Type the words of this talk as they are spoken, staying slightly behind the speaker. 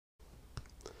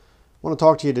I want to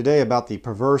talk to you today about the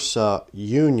perverse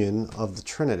union of the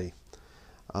Trinity.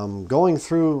 Going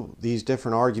through these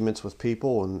different arguments with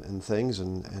people and things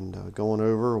and going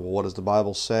over, well, what does the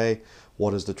Bible say?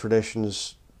 What is the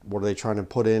traditions? What are they trying to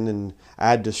put in and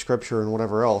add to Scripture and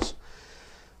whatever else?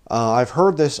 I've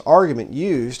heard this argument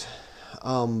used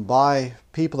by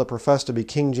people that profess to be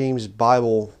King James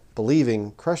Bible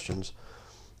believing Christians.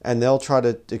 And they'll try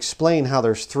to explain how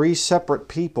there's three separate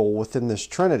people within this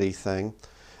Trinity thing.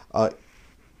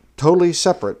 Totally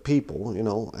separate people, you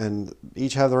know, and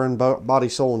each have their own body,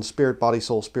 soul, and spirit, body,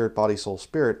 soul, spirit, body, soul,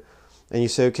 spirit. And you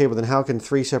say, okay, well then how can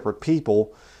three separate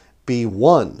people be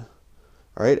one?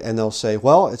 All right, and they'll say,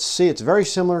 well, it's very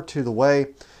similar to the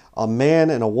way a man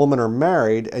and a woman are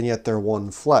married, and yet they're one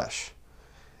flesh.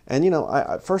 And, you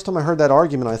know, first time I heard that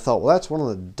argument, I thought, well, that's one of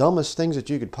the dumbest things that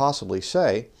you could possibly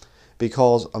say,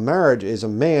 because a marriage is a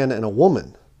man and a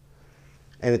woman,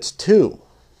 and it's two.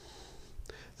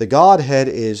 The Godhead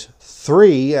is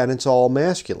three, and it's all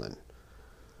masculine.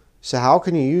 So how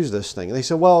can you use this thing? And they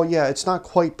say, well, yeah, it's not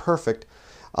quite perfect,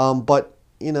 but,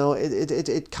 you know,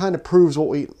 it kind of proves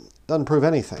doesn't prove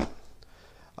anything.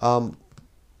 But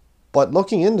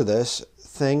looking into this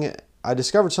thing, I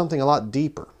discovered something a lot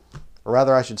deeper. Or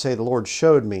rather, I should say, the Lord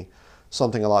showed me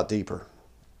something a lot deeper.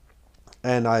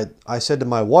 And I said to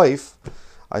my wife,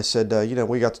 I said, you know,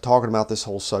 we got to talking about this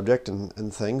whole subject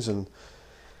and things, and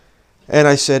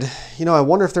I said, you know, I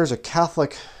wonder if there's a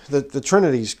Catholic, the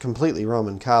Trinity's completely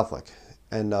Roman Catholic.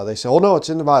 And they say, oh no, it's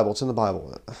in the Bible, it's in the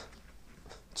Bible.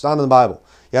 It's not in the Bible.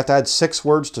 You have to add 6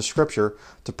 words to Scripture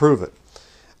to prove it.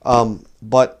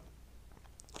 But,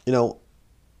 you know,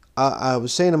 I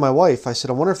was saying to my wife, I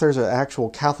said, I wonder if there's an actual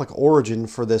Catholic origin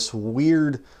for this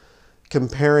weird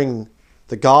comparing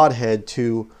the Godhead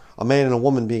to a man and a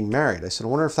woman being married. I said, I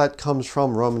wonder if that comes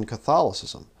from Roman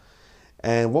Catholicism.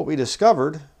 And what we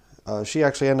discovered, she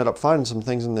actually ended up finding some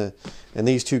things in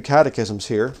these 2 catechisms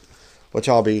here, which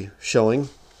I'll be showing.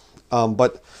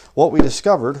 But what we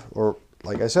discovered, or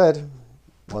like I said,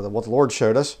 what the Lord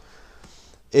showed us,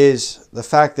 is the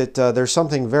fact that there's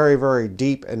something very, very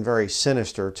deep and very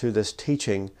sinister to this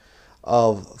teaching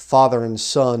of Father and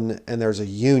Son, and there's a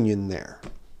union there.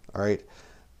 All right.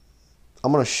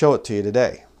 I'm going to show it to you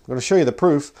today. I'm going to show you the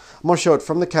proof. I'm going to show it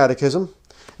from the Catechism,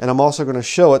 and I'm also going to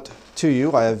show it to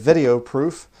you. I have video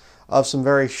proof of some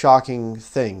very shocking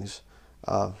things.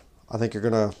 I think you're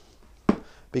going to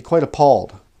be quite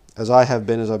appalled, as I have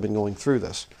been as I've been going through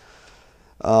this.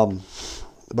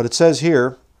 But it says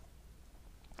here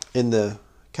in the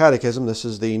Catechism, this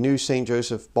is the New St.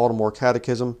 Joseph Baltimore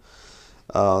Catechism.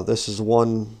 This is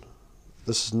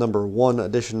number 1,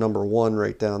 edition number 1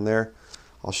 right down there.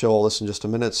 I'll show all this in just a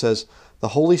minute. It says, the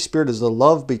Holy Spirit is the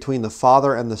love between the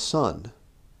Father and the Son.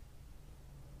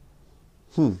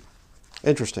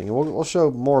 Interesting. And we'll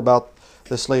show more about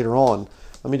this later on.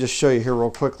 Let me just show you here real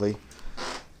quickly.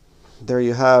 There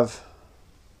you have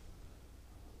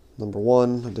number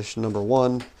 1, edition number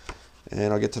 1.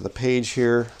 And I'll get to the page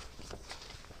here.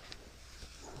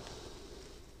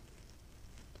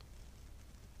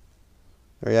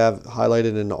 There you have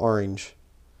highlighted in orange.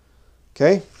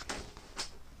 Okay?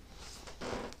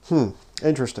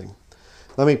 Interesting.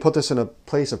 Let me put this in a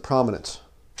place of prominence.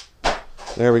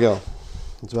 There we go.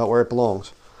 It's about where it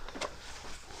belongs.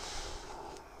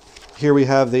 Here we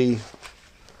have the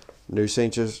New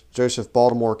St. Joseph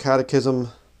Baltimore Catechism,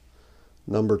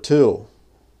 number 2.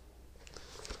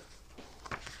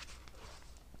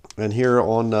 And here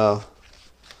on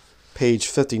page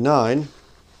 59,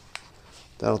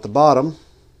 down at the bottom,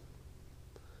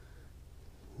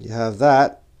 you have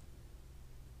that.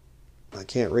 I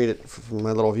can't read it from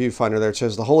my little viewfinder there. It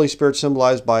says, the Holy Spirit,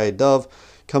 symbolized by a dove,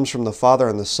 comes from the Father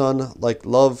and the Son like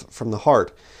love from the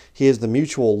heart. He is the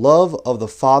mutual love of the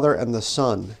Father and the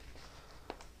Son.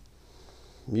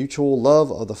 Mutual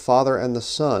love of the Father and the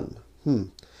Son.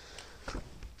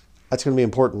 That's going to be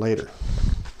important later.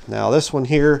 Now this one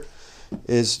here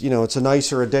is, you know, it's a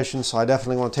nicer edition, so I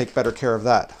definitely want to take better care of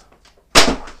that.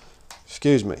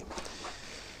 Excuse me.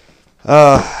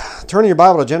 Turn your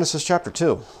Bible to Genesis chapter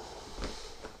 2.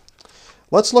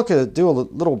 Let's do a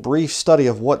little brief study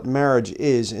of what marriage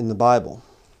is in the Bible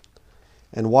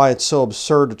and why it's so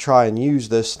absurd to try and use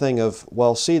this thing of,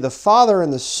 well, see, the Father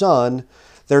and the Son,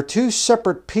 they're 2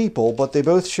 separate people, but they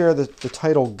both share the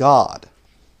title God.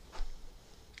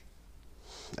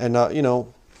 And, you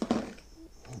know,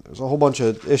 there's a whole bunch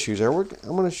of issues there. I'm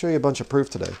going to show you a bunch of proof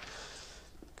today.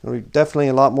 Going to be definitely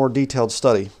a lot more detailed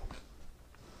study.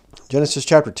 Genesis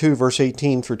chapter 2, verse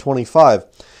 18 through 25.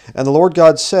 And the Lord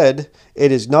God said,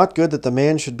 it is not good that the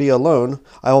man should be alone.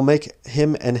 I will make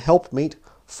him an helpmeet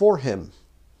for him.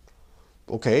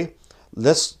 Okay,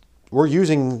 let's we're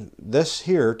using this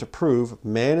here to prove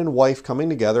man and wife coming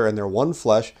together and they're one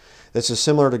flesh. This is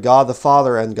similar to God the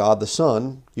Father and God the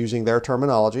Son, using their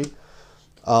terminology.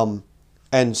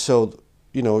 And so,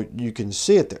 you know, you can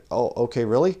see it there. Oh, okay,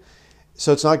 really?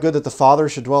 So it's not good that the Father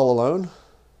should dwell alone?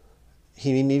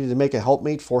 He needed to make a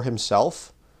helpmate for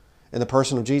himself in the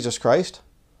person of Jesus Christ?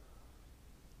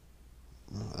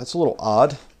 That's a little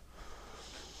odd.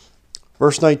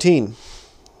 Verse 19.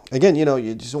 Again, you know,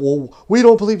 you just, well, we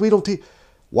don't believe, we don't teach.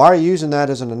 Why are you using that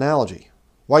as an analogy?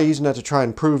 Why are you using that to try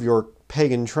and prove your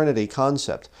pagan Trinity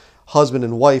concept? Husband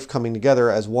and wife coming together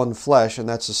as one flesh, and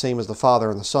that's the same as the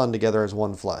Father and the Son together as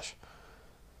one flesh.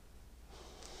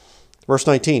 Verse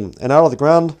 19. And out of the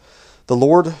ground the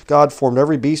Lord God formed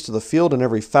every beast of the field and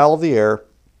every fowl of the air,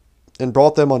 and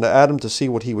brought them unto Adam to see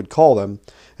what he would call them.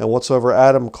 And whatsoever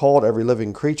Adam called every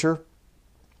living creature,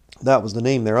 that was the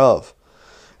name thereof.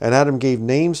 And Adam gave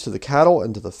names to the cattle,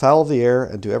 and to the fowl of the air,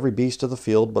 and to every beast of the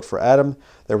field. But for Adam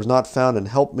there was not found an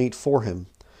helpmeet for him.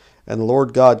 And the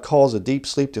Lord God caused a deep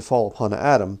sleep to fall upon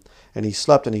Adam. And he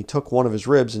slept, and he took one of his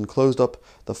ribs, and closed up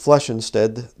the flesh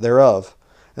instead thereof.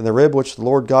 And the rib which the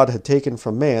Lord God had taken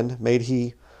from man made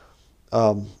he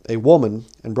a woman,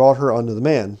 and brought her unto the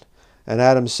man. And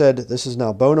Adam said, This is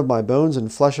now bone of my bones,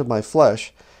 and flesh of my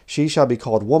flesh. She shall be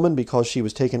called woman, because she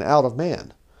was taken out of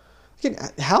man. Again,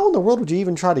 how in the world would you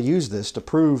even try to use this to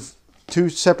prove two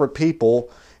separate people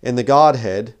in the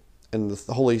Godhead, and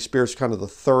the Holy Spirit's kind of the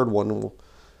third one? We'll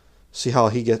see how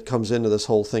he comes into this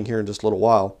whole thing here in just a little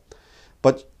while.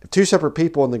 But two separate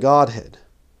people in the Godhead.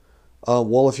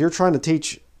 Well, if you're trying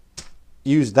to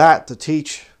use that to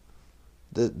teach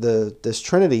this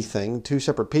Trinity thing, two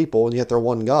separate people, and yet they're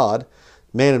one God,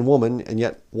 man and woman, and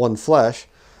yet one flesh,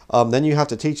 then you have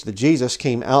to teach that Jesus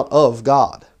came out of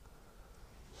God.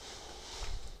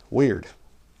 Weird.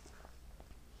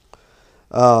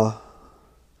 Verse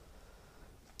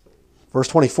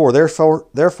 24,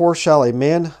 Therefore shall a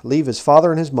man leave his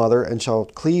father and his mother, and shall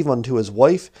cleave unto his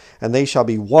wife, and they shall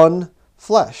be one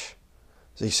flesh.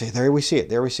 So you say, there we see it,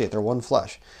 they're one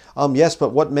flesh. Yes, but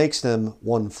what makes them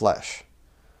one flesh?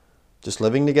 Just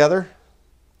living together?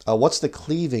 What's the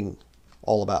cleaving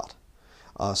all about?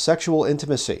 Sexual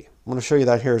intimacy. I'm going to show you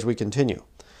that here as we continue.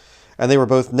 And they were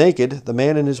both naked, the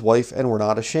man and his wife, and were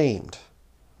not ashamed.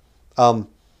 Did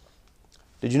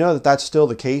you know that that's still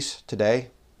the case today?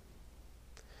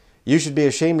 You should be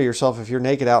ashamed of yourself if you're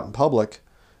naked out in public,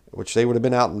 which they would have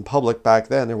been out in public back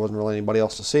then. There wasn't really anybody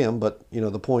else to see them. But, you know,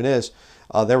 the point is,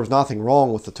 there was nothing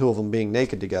wrong with the two of them being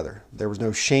naked together. There was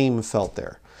no shame felt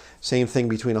there. Same thing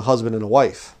between a husband and a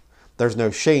wife. There's no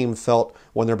shame felt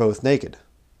when they're both naked.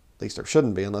 At least there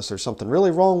shouldn't be, unless there's something really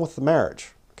wrong with the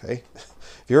marriage. Okay?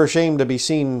 If you're ashamed to be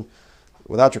seen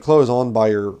without your clothes on by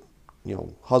your,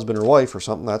 husband or wife or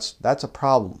something, that's a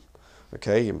problem.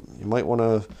 Okay? You might want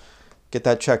to get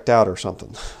that checked out or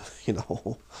something.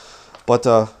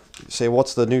 But say,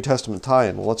 what's the New Testament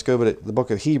tie-in? Well, let's go to the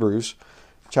book of Hebrews,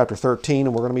 chapter 13,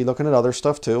 and we're going to be looking at other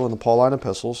stuff too in the Pauline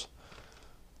epistles.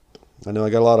 I know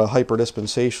I got a lot of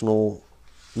hyper-dispensational,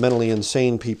 mentally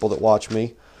insane people that watch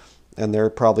me, and they're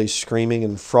probably screaming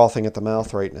and frothing at the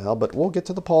mouth right now, but we'll get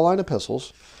to the Pauline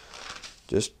epistles.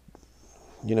 Just,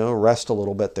 rest a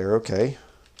little bit there, okay?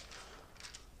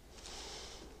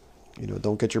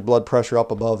 Don't get your blood pressure up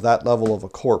above that level of a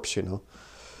corpse,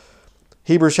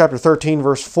 Hebrews chapter 13,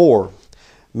 verse 4.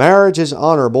 Marriage is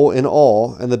honorable in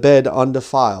all, and the bed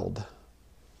undefiled.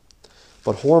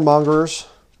 But whoremongers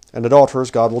and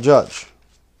adulterers God will judge.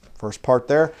 First part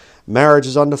there, marriage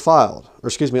is undefiled.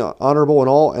 Honorable in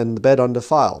all, and the bed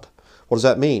undefiled. What does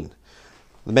that mean?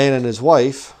 The man and his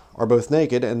wife are both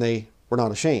naked, and they were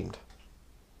not ashamed.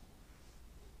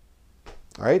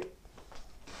 All right?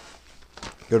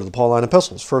 Go to the Pauline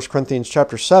epistles. 1 Corinthians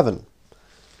chapter 7.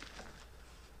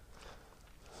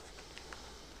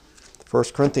 1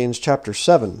 Corinthians chapter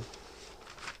 7.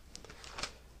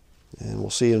 And we'll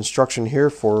see instruction here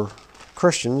for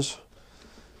Christians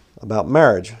about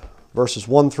marriage. Verses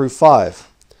 1 through 5.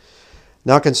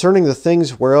 Now concerning the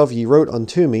things whereof ye wrote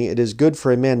unto me, it is good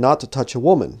for a man not to touch a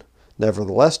woman,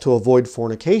 nevertheless to avoid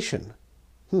fornication.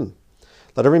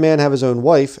 Let every man have his own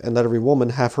wife, and let every woman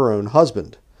have her own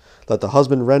husband. Let the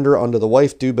husband render unto the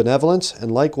wife due benevolence,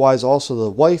 and likewise also the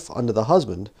wife unto the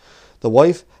husband. The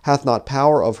wife hath not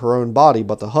power of her own body,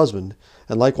 but the husband,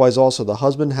 and likewise also the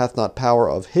husband hath not power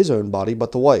of his own body,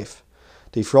 but the wife.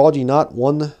 Defraud ye not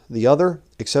one the other,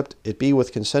 except it be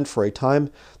with consent for a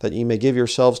time, that ye may give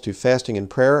yourselves to fasting and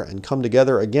prayer, and come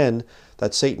together again,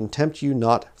 that Satan tempt you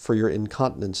not for your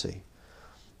incontinency.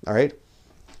 All right?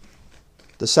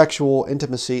 The sexual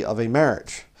intimacy of a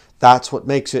marriage. That's what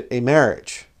makes it a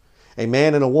marriage. A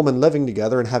man and a woman living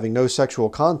together and having no sexual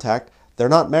contact, they're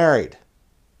not married.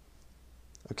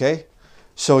 Okay?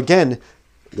 So again,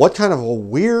 what kind of a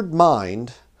weird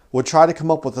mind would try to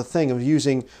come up with a thing of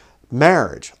using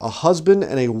marriage, a husband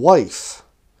and a wife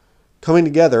coming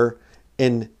together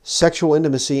in sexual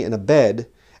intimacy in a bed,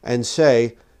 and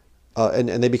say,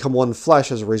 and they become one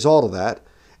flesh as a result of that,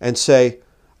 and say,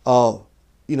 well,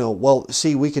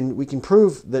 see, we can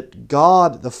prove that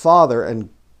God the Father and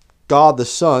God the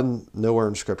Son, nowhere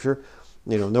in Scripture,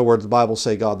 nowhere does the Bible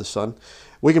say God the Son,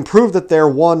 we can prove that they're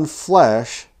one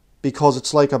flesh because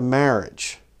it's like a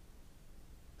marriage.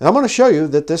 And I'm going to show you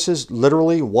that this is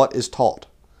literally what is taught.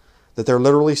 That they're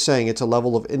literally saying it's a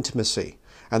level of intimacy.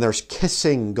 And there's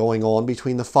kissing going on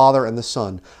between the Father and the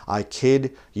Son. I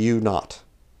kid you not.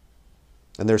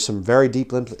 And there's some very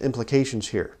deep implications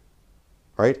here.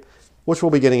 Right? Which we'll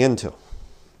be getting into.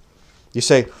 You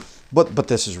say, but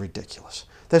this is ridiculous.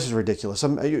 This is ridiculous.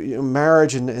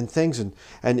 Marriage and things,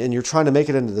 and you're trying to make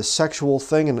it into the sexual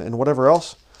thing and whatever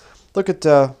else. Look at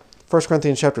 1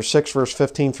 Corinthians chapter 6, verse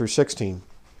 15 through 16.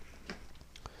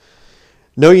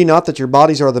 Know ye not that your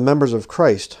bodies are the members of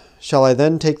Christ? Shall I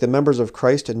then take the members of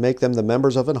Christ and make them the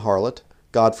members of an harlot?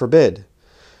 God forbid.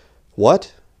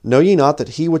 What? Know ye not that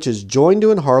he which is joined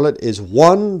to an harlot is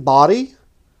one body?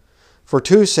 For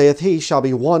two, saith he, shall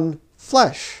be one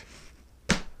flesh.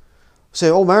 Say,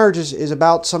 marriage is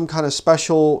about some kind of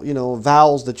special,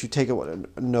 vows that you take.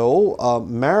 No,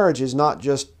 marriage is not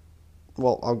just,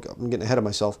 I'm getting ahead of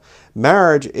myself.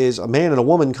 Marriage is a man and a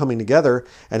woman coming together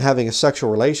and having a sexual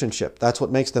relationship. That's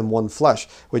what makes them one flesh.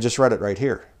 We just read it right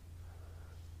here.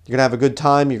 You're going to have a good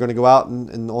time. You're going to go out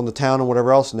and on the town and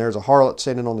whatever else, and there's a harlot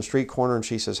standing on the street corner, and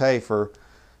she says, hey, for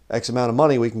X amount of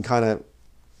money, we can kind of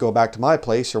go back to my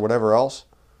place or whatever else.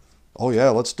 Oh yeah,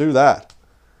 let's do that.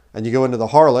 And you go into the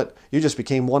harlot, you just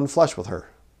became one flesh with her.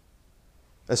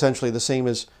 Essentially the same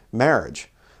as marriage,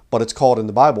 but it's called in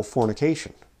the Bible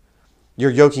fornication.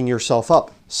 You're yoking yourself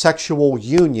up. Sexual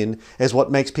union is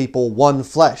what makes people one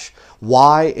flesh.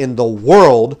 Why in the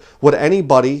world would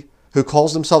anybody who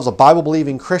calls themselves a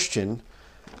Bible-believing Christian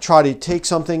try to take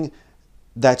something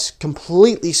that's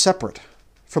completely separate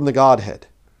from the Godhead?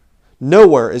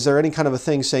 Nowhere is there any kind of a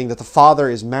thing saying that the Father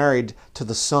is married to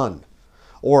the Son,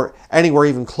 or anywhere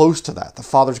even close to that. The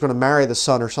Father's going to marry the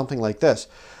Son or something like this.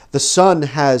 The Son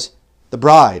has the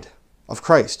bride of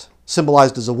Christ,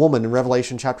 symbolized as a woman in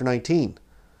Revelation chapter 19.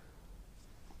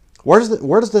 Where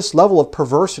does this level of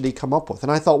perversity come up with?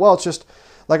 And I thought, well, it's just,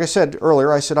 like I said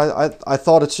earlier, I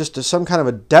thought it's just some kind of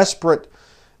a desperate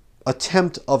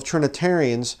attempt of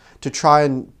Trinitarians to try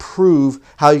and prove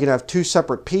how you can have two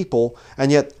separate people,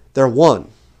 and yet they're one.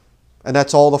 And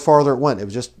that's all the farther it went.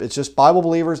 It's just Bible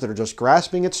believers that are just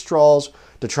grasping at straws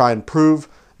to try and prove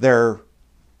their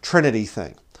Trinity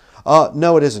thing.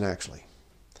 No, it isn't actually.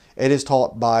 It is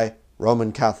taught by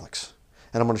Roman Catholics.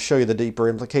 And I'm going to show you the deeper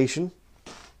implication.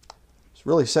 It's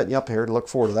really setting you up here to look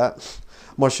forward to that.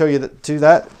 I'm going to show you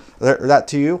that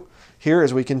to you here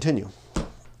as we continue.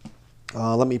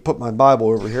 Let me put my Bible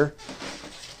over here.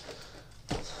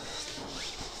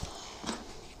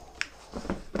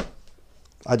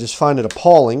 I just find it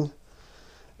appalling.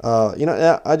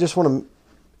 I just want to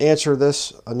answer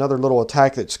this, another little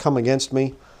attack that's come against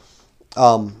me.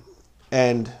 I'm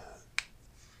probably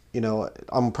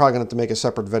going to have to make a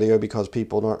separate video because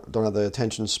people don't have the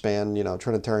attention span,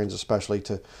 Trinitarians especially,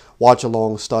 to watch a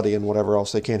long study and whatever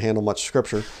else. They can't handle much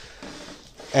scripture.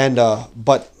 But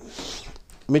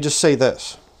let me just say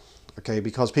this, okay,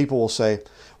 because people will say,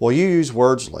 well, you use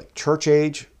words like church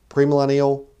age,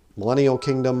 premillennial, millennial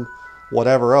kingdom,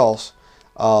 whatever else,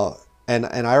 and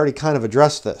I already kind of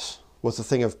addressed this with the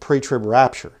thing of pre-trib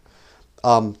rapture.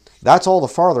 That's all the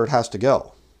farther it has to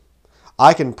go.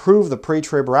 I can prove the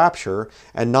pre-trib rapture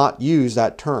and not use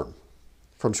that term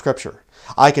from Scripture.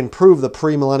 I can prove the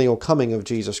premillennial coming of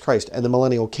Jesus Christ and the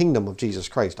millennial kingdom of Jesus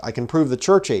Christ. I can prove the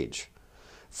church age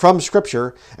from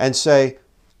Scripture and say,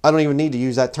 I don't even need to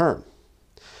use that term.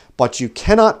 But you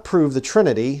cannot prove the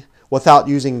Trinity without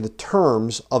using the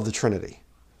terms of the Trinity.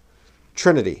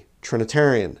 Trinity,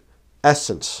 Trinitarian,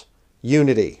 essence,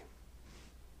 unity.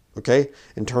 Okay?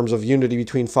 In terms of unity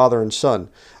between Father and Son.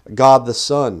 God the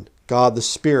Son, God the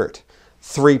Spirit.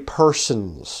 Three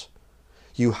persons.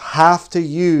 You have to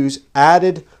use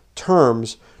added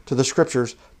terms to the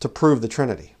Scriptures to prove the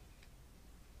Trinity.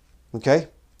 Okay?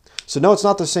 So no, it's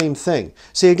not the same thing.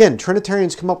 See, again,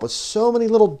 Trinitarians come up with so many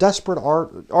little desperate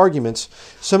arguments,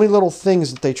 so many little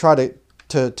things that they try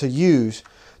to use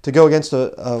to go against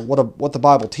what the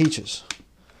Bible teaches.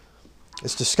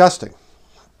 It's disgusting.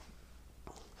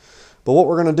 But what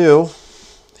we're going to do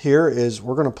here is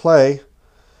we're going to play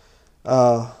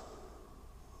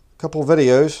couple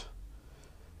videos,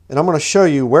 and I'm going to show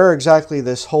you where exactly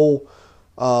this whole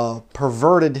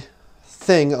perverted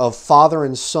thing of father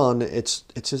and son, it's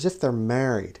as if they're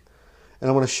married. And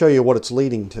I'm going to show you what it's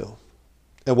leading to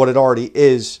and what it already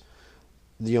is,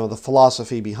 the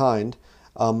philosophy behind.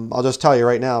 I'll just tell you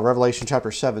right now, Revelation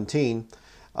chapter 17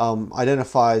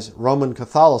 identifies Roman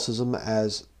Catholicism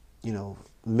as,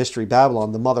 Mystery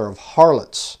Babylon, the mother of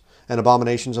harlots and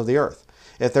abominations of the earth.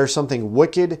 If there's something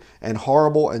wicked and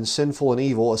horrible and sinful and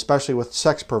evil, especially with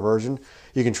sex perversion,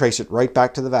 you can trace it right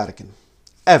back to the Vatican.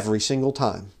 Every single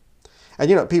time.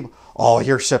 And people, oh,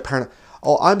 you're so paranoid.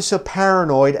 Oh, I'm so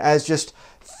paranoid, as just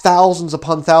thousands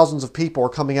upon thousands of people are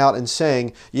coming out and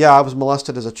saying, yeah, I was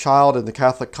molested as a child in the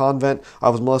Catholic convent. I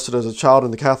was molested as a child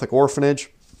in the Catholic orphanage.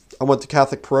 I went to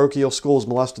Catholic parochial schools,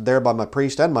 molested there by my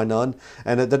priest and my nun.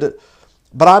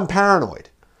 But I'm paranoid.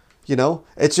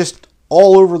 It's just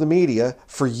all over the media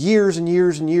for years and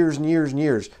years and years and years and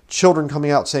years. Children coming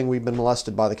out saying we've been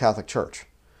molested by the Catholic Church.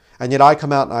 And yet I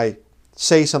come out and I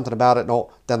say something about it, and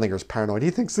then there's paranoid. He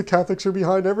thinks the Catholics are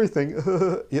behind everything.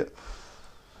 Yeah.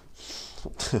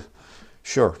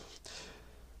 Sure.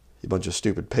 You bunch of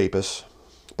stupid papists.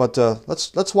 But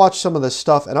let's watch some of this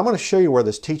stuff, and I'm going to show you where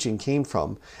this teaching came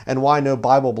from and why no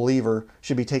Bible believer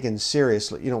should be taken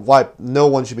seriously. Why no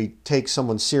one should take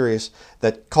someone serious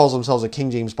that calls themselves a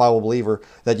King James Bible believer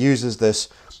that uses this.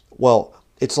 Well,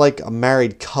 it's like a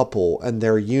married couple and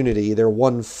their unity, their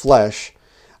one flesh.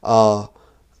 Let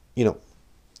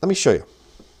me show you.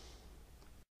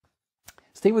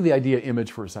 Stay with the idea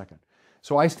image for a second.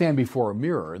 So I stand before a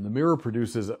mirror, and the mirror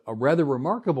produces a rather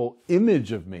remarkable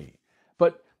image of me.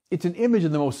 But it's an image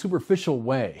in the most superficial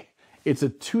way. It's a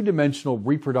two-dimensional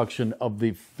reproduction of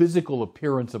the physical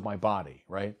appearance of my body,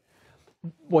 right?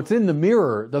 What's in the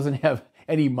mirror doesn't have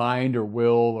any mind or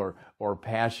will or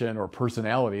passion or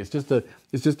personality. It's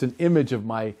just an image of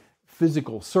my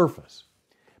physical surface.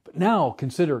 But now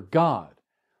consider God,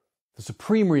 the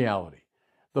supreme reality.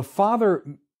 The Father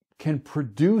can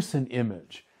produce an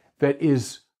image that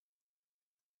is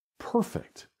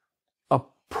perfect, a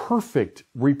perfect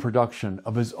reproduction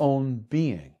of his own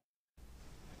being.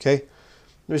 Okay,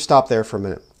 let me stop there for a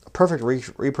minute. A perfect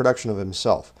reproduction of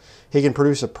himself. He can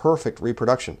produce a perfect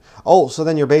reproduction. Oh, so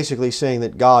then you're basically saying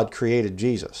that God created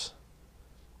Jesus.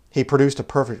 He produced a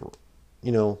perfect,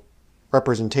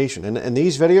 representation. And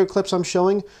these video clips I'm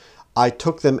showing, I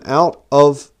took them out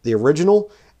of the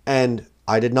original, and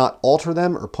I did not alter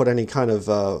them or put any kind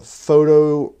of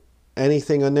photo,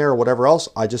 anything in there or whatever else.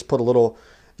 I just put a little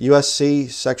USC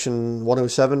section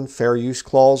 107 fair use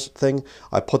clause thing.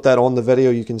 I put that on the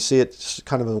video. You can see it's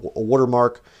kind of a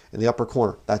watermark in the upper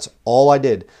corner. That's all I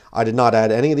did. I did not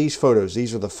add any of these photos.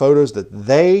 These are the photos that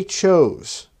they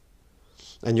chose.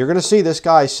 And you're going to see this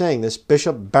guy saying, this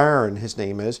Bishop Barron, his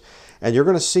name is, and you're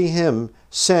going to see him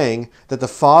saying that the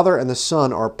Father and the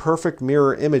Son are perfect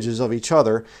mirror images of each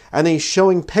other, and he's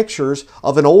showing pictures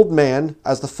of an old man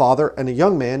as the Father and a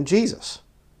young man, Jesus.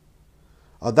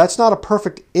 That's not a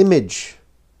perfect image.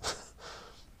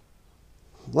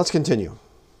 Let's continue.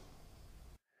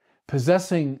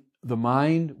 Possessing the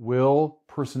mind, will,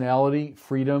 personality,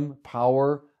 freedom,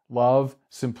 power, love,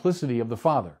 simplicity of the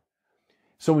Father.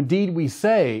 So indeed we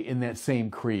say in that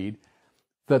same creed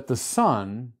that the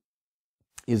Son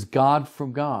is God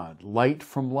from God, light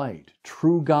from light,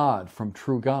 true God from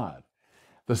true God.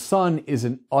 The Son is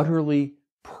an utterly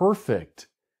perfect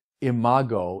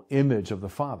imago, image of the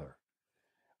Father.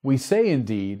 We say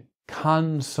indeed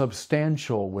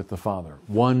consubstantial with the Father,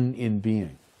 one in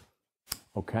being.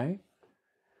 Okay?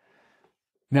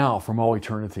 Now, from all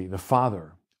eternity, the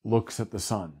Father looks at the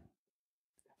Son.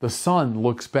 The Son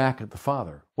looks back at the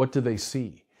Father. What do they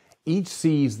see? Each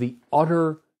sees the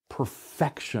utter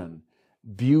perfection,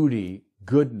 beauty,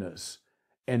 goodness,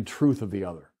 and truth of the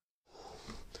other.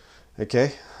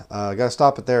 Okay, I got to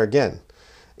stop it there again.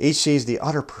 Each sees the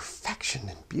utter perfection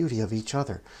and beauty of each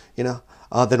other.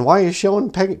 Then why are you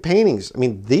showing paintings? I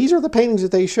mean, these are the paintings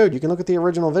that they showed. You can look at the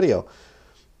original video.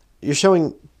 You're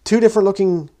showing two different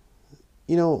looking,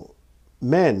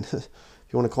 men, if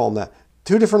you want to call them that.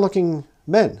 Two different looking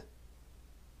men.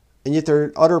 And yet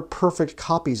they're utter perfect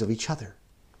copies of each other.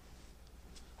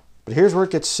 But here's where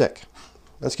it gets sick.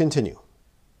 Let's continue.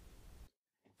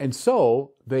 And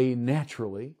so they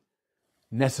naturally,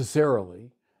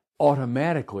 necessarily,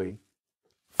 automatically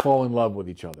fall in love with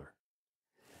each other.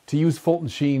 To use Fulton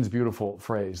Sheen's beautiful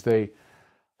phrase, they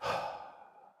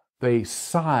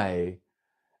sigh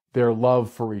their love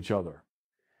for each other.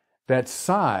 That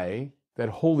sigh, that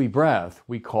holy breath,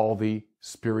 we call the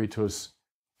Spiritus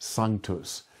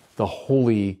Sanctus, the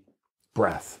holy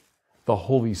breath, the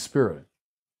Holy Spirit.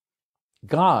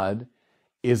 God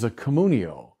is a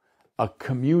communio, a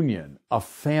communion, a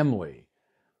family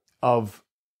of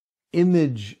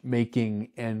image making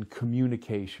and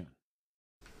communication.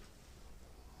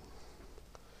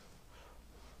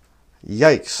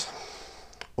 Yikes.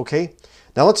 Okay,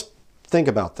 now let's think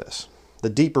about this, the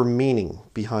deeper meaning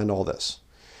behind all this.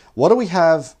 What do we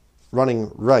have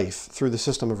running rife through the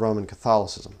system of Roman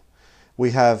Catholicism?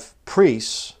 We have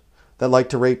priests that like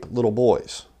to rape little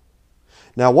boys.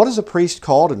 Now, what is a priest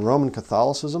called in Roman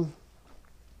Catholicism?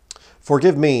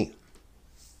 Forgive me,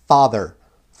 Father,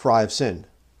 for I have sinned.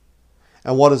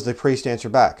 And what does the priest answer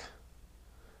back?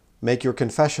 Make your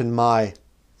confession, my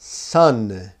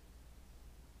son.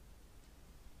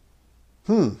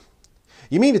 You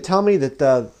mean to tell me that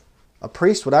a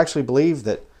priest would actually believe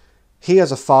that he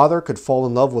as a father could fall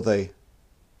in love with a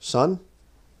son?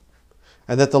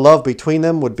 And that the love between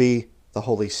them would be the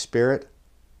Holy Spirit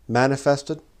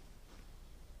manifested?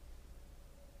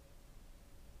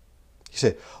 You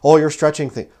say, oh, you're stretching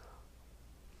things.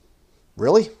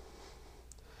 Really?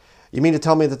 You mean to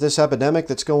tell me that this epidemic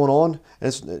that's going on, and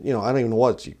it's, you know, I don't even know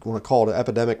what you want to call it,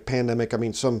 epidemic, pandemic, I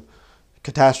mean, some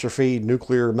catastrophe,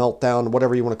 nuclear meltdown,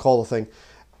 whatever you want to call the thing,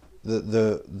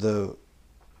 the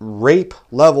rape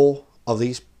level of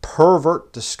these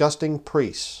pervert, disgusting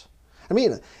priests. I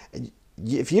mean,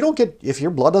 if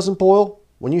your blood doesn't boil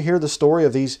when you hear the story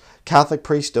of these Catholic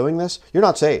priests doing this, you're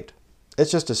not saved.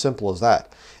 It's just as simple as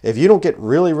that. If you don't get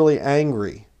really, really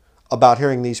angry about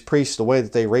hearing these priests, the way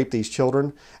that they rape these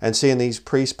children, and seeing these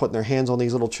priests putting their hands on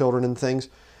these little children and things,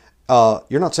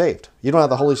 you're not saved. You don't have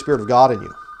the Holy Spirit of God in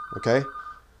you. Okay?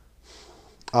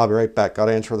 I'll be right back. Got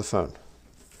to answer the phone.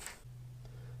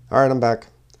 All right, I'm back.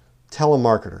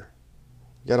 Telemarketer.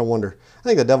 You got to wonder. I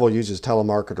think the devil uses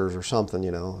telemarketers or something,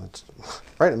 you know. It's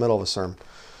right in the middle of a sermon.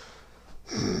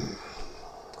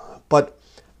 But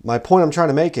my point I'm trying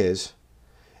to make is,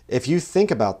 if you think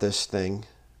about this thing,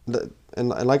 and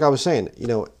like I was saying, you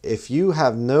know, if you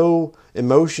have no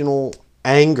emotional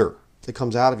anger that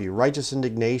comes out of you, righteous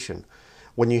indignation,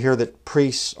 when you hear that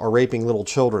priests are raping little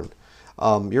children,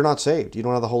 you're not saved. You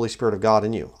don't have the Holy Spirit of God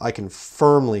in you. I can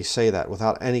firmly say that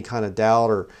without any kind of doubt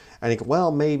or any, well,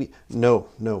 maybe. No.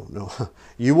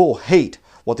 You will hate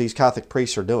what these Catholic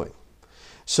priests are doing.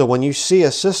 So when you see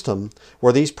a system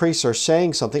where these priests are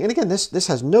saying something, and again, this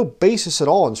has no basis at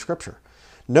all in Scripture.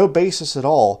 No basis at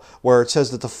all where it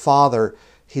says that the Father,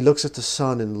 He looks at the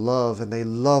Son in love, and they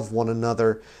love one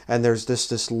another, and there's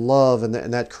this love, and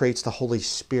that creates the Holy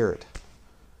Spirit.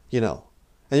 You know,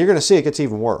 and you're going to see it gets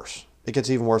even worse. It gets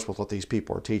even worse with what these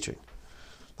people are teaching.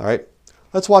 All right,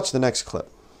 let's watch the next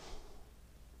clip.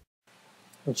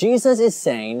 Jesus is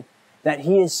saying that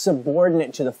He is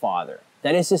subordinate to the Father.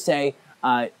 That is to say,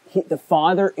 the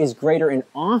Father is greater in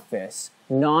office,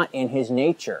 not in His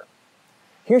nature.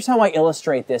 Here's how I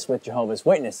illustrate this with Jehovah's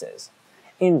Witnesses.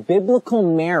 In biblical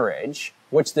marriage,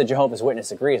 which the Jehovah's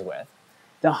Witness agrees with,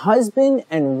 the husband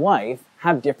and wife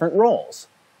have different roles.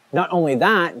 Not only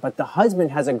that, but the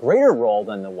husband has a greater role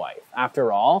than the wife.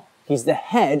 After all, he's the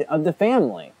head of the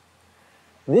family.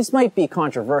 This might be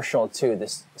controversial to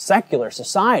this secular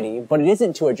society, but it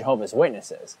isn't to a Jehovah's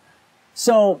Witnesses.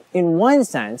 So, in one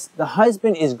sense, the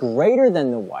husband is greater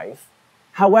than the wife.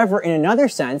 However, in another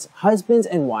sense, husbands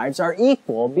and wives are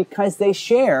equal because they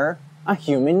share a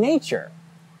human nature.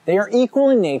 They are equal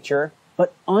in nature,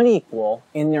 but unequal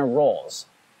in their roles.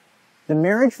 The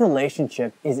marriage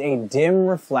relationship is a dim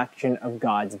reflection of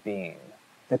God's being.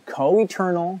 The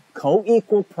co-eternal,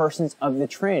 co-equal persons of the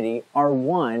Trinity are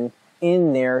one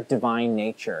in their divine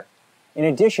nature. In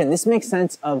addition, this makes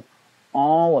sense of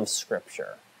all of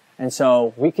Scripture. And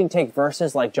so we can take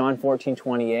verses like John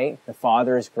 14:28, the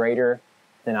Father is greater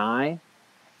than I,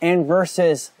 and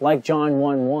verses like John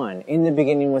 1:1, in the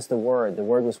beginning was the Word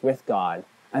was with God,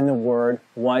 and the Word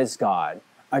was God.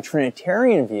 A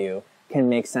Trinitarian view can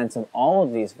make sense of all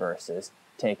of these verses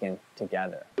taken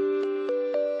together.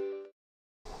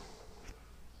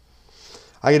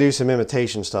 I could do some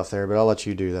imitation stuff there, but I'll let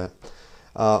you do that.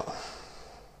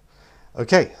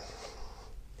 Okay.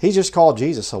 He just called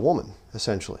Jesus a woman,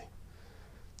 essentially.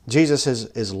 Jesus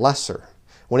is lesser.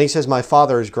 When He says, my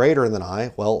Father is greater than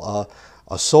I, well,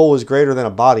 a soul is greater than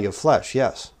a body of flesh,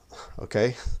 yes.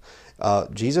 Okay?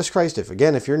 Jesus Christ,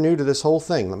 if you're new to this whole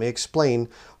thing, let me explain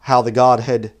how the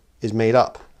Godhead is made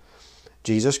up.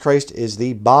 Jesus Christ is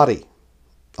the body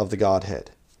of the Godhead.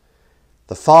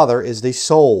 The Father is the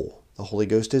soul. The Holy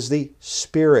Ghost is the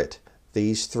Spirit.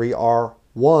 These three are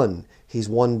one. He's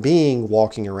one being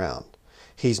walking around.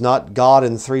 He's not God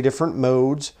in three different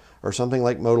modes or something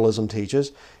like modalism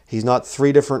teaches. He's not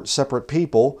three different separate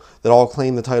people that all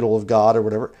claim the title of God or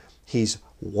whatever. He's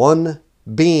one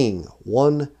being,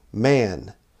 one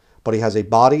man. But he has a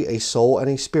body, a soul, and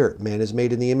a spirit. Man is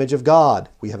made in the image of God.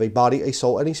 We have a body, a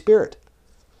soul, and a spirit.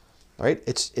 All right?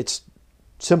 It's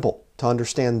simple to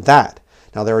understand that.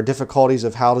 Now, there are difficulties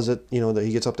of how does it, that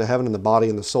he gets up to heaven and the body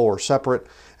and the soul are separate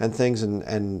and things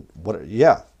and what,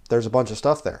 yeah, there's a bunch of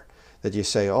stuff there that you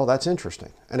say, oh, that's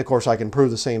interesting. And of course, I can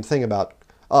prove the same thing about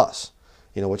us,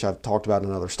 which I've talked about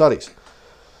in other studies.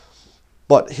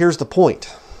 But here's the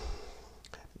point.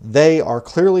 They are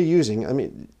clearly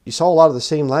using, you saw a lot of the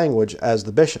same language as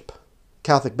the bishop,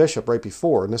 Catholic bishop right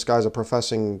before, and this guy's a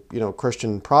professing,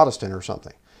 Christian Protestant or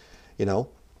something,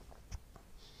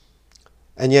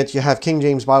 And yet you have King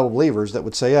James Bible believers that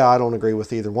would say, yeah, I don't agree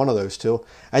with either one of those two,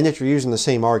 and yet you're using the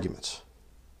same arguments.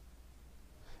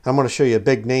 I'm going to show you a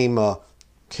big name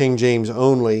King James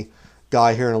only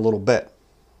guy here in a little bit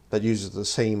that uses the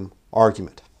same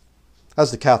argument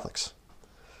as the Catholics.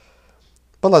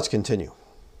 But let's continue.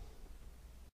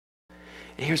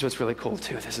 And here's what's really cool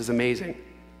too. This is amazing.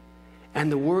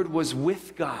 And the Word was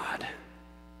with God.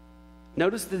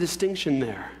 Notice the distinction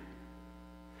there.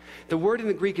 The word in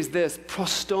the Greek is this,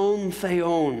 proston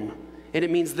theon, and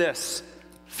it means this,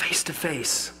 face to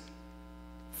face.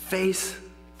 Face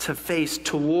to face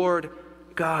toward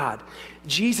God.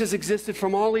 Jesus existed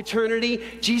from all eternity.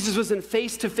 Jesus was in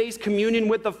face-to-face communion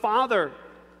with the Father.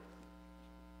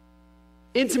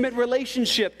 Intimate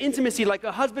relationship, intimacy, like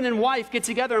a husband and wife get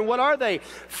together, and what are they?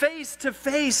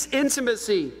 Face-to-face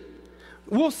intimacy.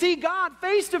 We'll see God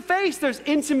face-to-face. There's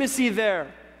intimacy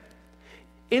there.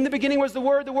 In the beginning was the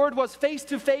Word was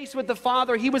face-to-face with the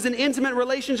Father. He was in intimate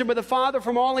relationship with the Father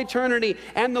from all eternity,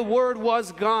 and the Word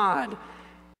was God.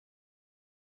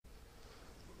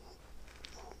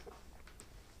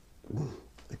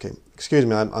 Okay, excuse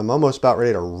me, I'm almost about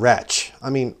ready to retch.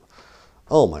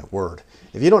 Oh my word.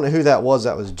 If you don't know who that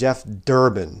was Jeff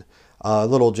Durbin,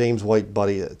 little James White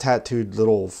buddy, a tattooed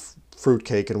little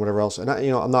fruitcake and whatever else. And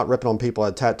I'm not ripping on people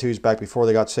that had tattoos back before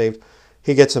they got saved.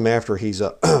 He gets them after he's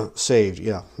saved,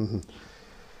 yeah.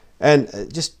 And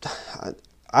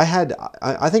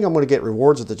I think I'm going to get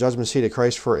rewards at the judgment seat of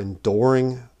Christ for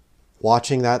enduring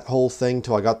watching that whole thing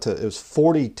till I got to, it was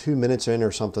 42 minutes in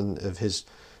or something of his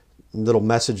little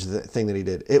message thing that he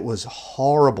did. It was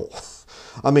horrible.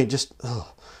 Just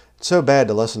so bad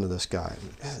to listen to this guy.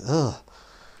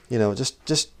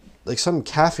 Just like some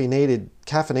caffeinated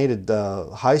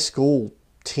high school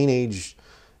teenage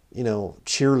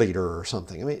cheerleader or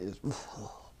something.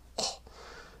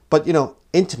 But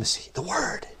intimacy, the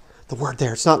word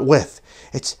there, it's not with,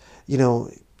 it's,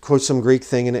 quote some Greek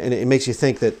thing, and it makes you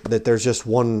think that there's just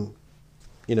one,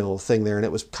 thing there, and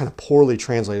it was kind of poorly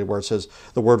translated where it says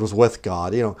the word was with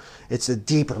God. It's a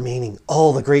deeper meaning.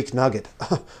 Oh, the Greek nugget.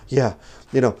 Yeah,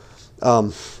 kind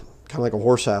of like a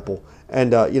horse apple.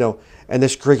 And, and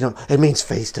this Greek, it means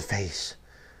face to face.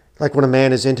 Like when a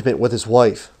man is intimate with his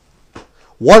wife.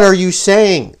 What are you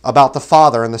saying about the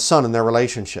Father and the Son and their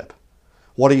relationship?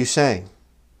 What are you saying?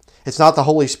 It's not the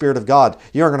Holy Spirit of God.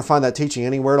 You aren't going to find that teaching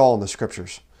anywhere at all in the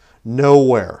Scriptures.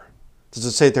 Nowhere does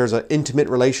it say that there's an intimate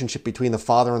relationship between the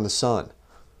Father and the Son.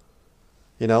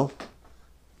 These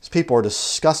people are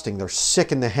disgusting. They're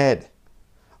sick in the head.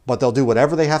 But they'll do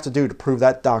whatever they have to do to prove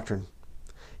that doctrine.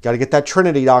 You got to get that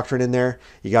Trinity doctrine in there.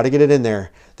 You got to get it in there.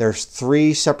 There's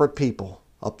 3 separate people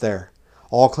up there,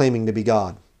 all claiming to be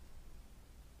God.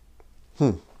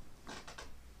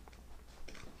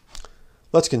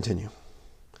 Let's continue.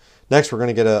 Next, we're going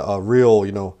to get a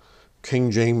real,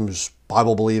 King James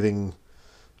Bible-believing,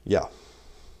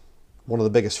 one of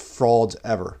the biggest frauds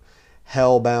ever.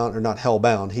 Hell-bound, or not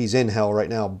hell-bound, he's in hell right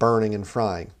now, burning and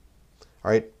frying.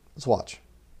 All right, let's watch.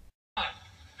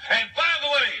 And by the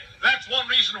way, that's one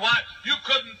reason why you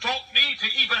couldn't talk me to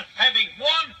even having 1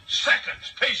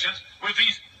 second's patience with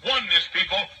these oneness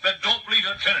people that don't believe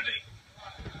in the Trinity.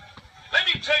 Let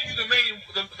me tell you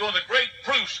one of the great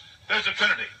proofs there's a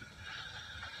Trinity.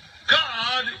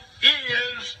 God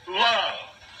is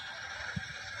love.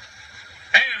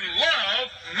 And love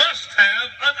must have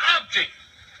an object.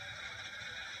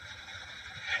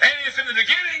 And if in the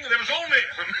beginning there was only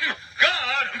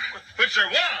God, which there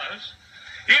was,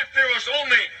 if there was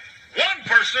only one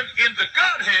person in the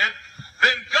Godhead,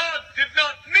 then God did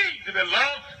not need to be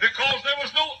loved because there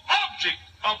was no object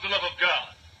of the love of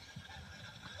God.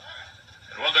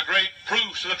 And one of the great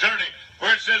proofs of the Trinity,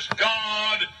 where it says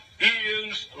God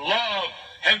is love.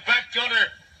 And back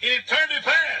yonder in eternity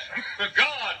past,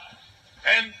 God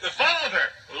and the Father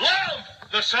loved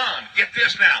the Son. Get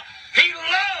this now. He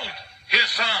loved His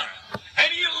Son.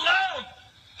 And He loved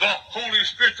the Holy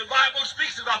Spirit. The Bible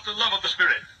speaks about the love of the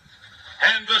Spirit.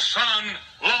 And the Son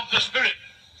loved the Spirit.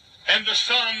 And the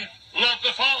Son loved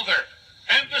the Father.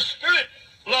 And the Spirit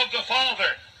loved the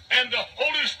Father, and the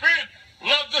Holy Spirit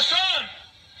loved the Son.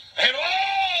 And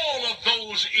all of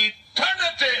those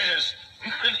eternities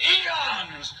and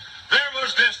eons, there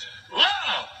was this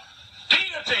love.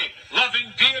 Deity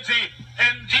loving deity,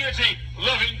 and deity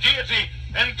loving deity,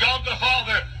 and God the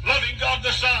Father loving God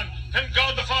the Son, and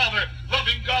God the Father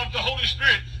loving God the Holy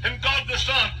Spirit, and God the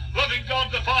Son loving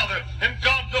God the Father, and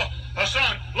God the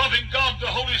Son loving God the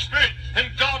Holy Spirit,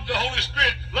 and God the Holy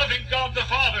Spirit loving God the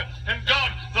Father, and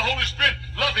God the Holy Spirit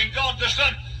loving God the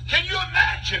Son. Can you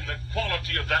imagine the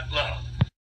quality of that love?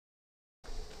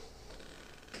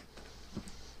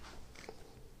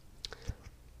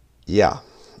 Yeah.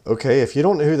 Okay, if you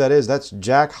don't know who that is, that's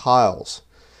Jack Hyles,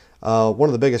 one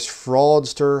of the biggest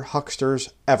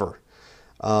hucksters ever.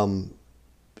 I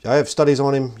have studies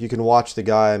on him. You can watch the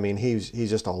guy. I mean, he's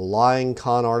just a lying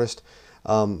con artist,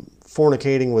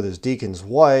 fornicating with his deacon's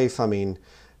wife. I mean,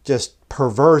 just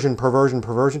perversion.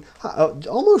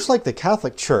 Almost like the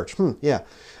Catholic Church. Yeah.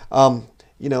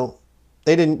 You know,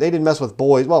 they didn't mess with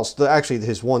boys. Well, actually,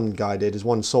 his one guy did. His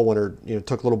one soul winner,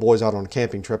 took little boys out on a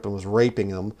camping trip and was raping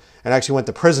them, and actually went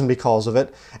to prison because of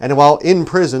it. And while in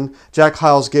prison, Jack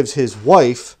Hyles gives his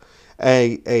wife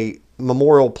a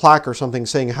memorial plaque or something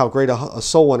saying how great a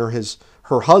soul winner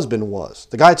her husband was.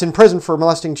 The guy that's in prison for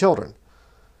molesting children.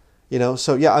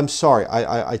 So yeah, I'm sorry.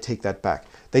 I take that back.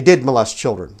 They did molest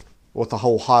children with the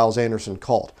whole Hyles-Anderson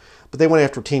cult, but they went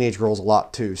after teenage girls a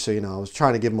lot too. So I was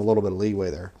trying to give them a little bit of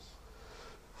leeway there.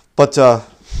 But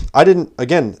I didn't,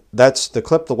 again, that's the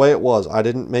clip the way it was. I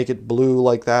didn't make it blue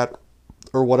like that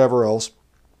or whatever else.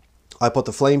 I put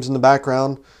the flames in the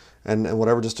background and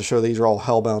whatever just to show these are all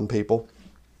hellbound people.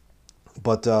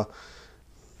 But, I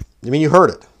mean, you heard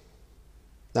it.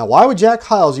 Now, why would Jack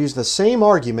Hyles use the same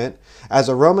argument as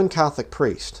a Roman Catholic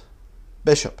priest?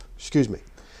 Bishop, excuse me.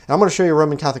 And I'm going to show you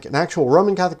an actual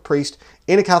Roman Catholic priest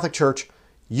in a Catholic church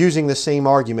using the same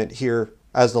argument here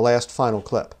as the last final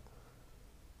clip.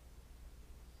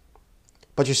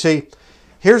 But you see,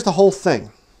 here's the whole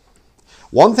thing.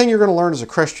 One thing you're going to learn as a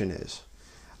Christian is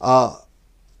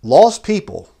lost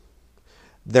people,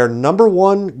 their number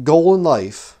one goal in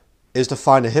life is to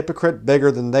find a hypocrite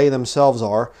bigger than they themselves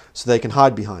are so they can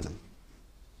hide behind them.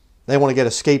 They want to get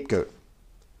a scapegoat.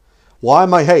 Well,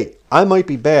 I might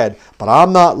be bad, but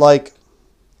I'm not like...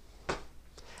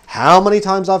 How many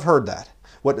times I've heard that,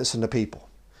 witnessing to people.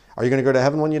 Are you going to go to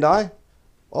heaven when you die?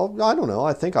 Well, I don't know.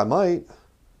 I think I might.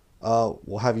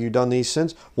 Well, have you done these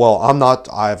sins? Well,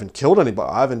 I haven't killed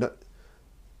anybody.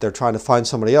 They're trying to find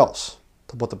somebody else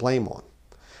to put the blame on.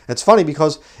 It's funny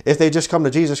because if they just come to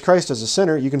Jesus Christ as a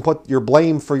sinner, you can put your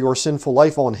blame for your sinful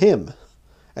life on Him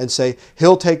and say,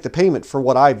 He'll take the payment for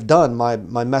what I've done, my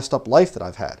messed up life that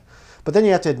I've had. But then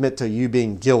you have to admit to you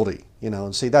being guilty,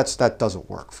 and see, that doesn't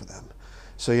work for them.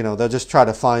 So, they'll just try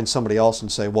to find somebody else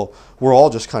and say, well, we're all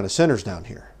just kind of sinners down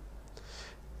here.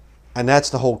 And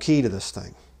that's the whole key to this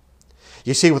thing.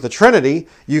 You see, with the Trinity,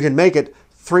 you can make it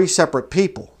three separate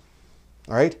people,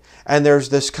 all right? And there's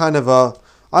this kind of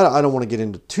I don't want to get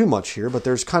into too much here, but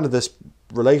there's kind of this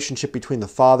relationship between the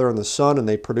Father and the Son, and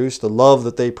they produce, the love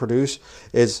that they produce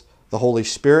is the Holy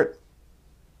Spirit.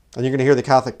 And you're going to hear the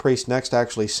Catholic priest next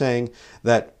actually saying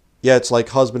that, yeah, it's like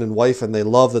husband and wife, and the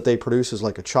love that they produce is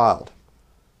like a child.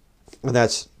 And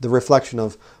that's the reflection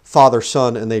of Father,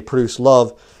 Son, and they produce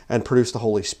love and produce the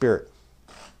Holy Spirit.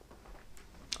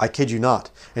 I kid you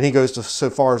not. And he goes so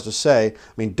far as to say,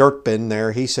 Dirkbin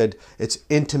there, he said it's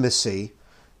intimacy,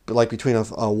 like between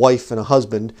a wife and a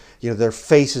husband, their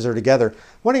faces are together.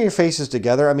 When are your faces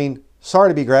together? Sorry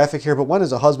to be graphic here, but when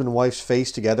is a husband and wife's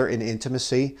face together in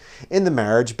intimacy? In the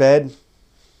marriage bed.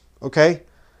 Okay?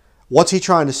 What's he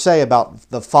trying to say about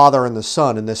the Father and the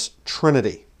Son in this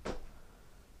Trinity?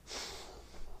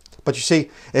 But you see,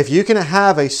 if you can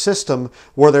have a system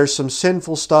where there's some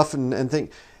sinful stuff and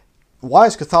think, why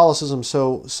is Catholicism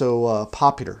so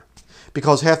popular?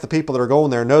 Because half the people that are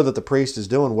going there know that the priest is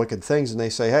doing wicked things, and they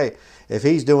say, hey, if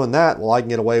he's doing that, well, I can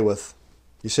get away with.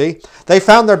 You see? They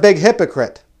found their big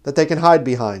hypocrite that they can hide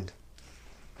behind.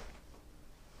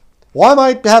 Well, I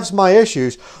might have my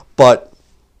issues, but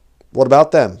what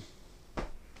about them?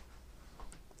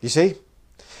 You see?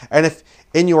 And if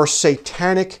in your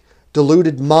satanic,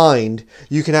 deluded mind,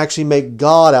 you can actually make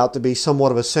God out to be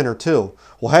somewhat of a sinner too.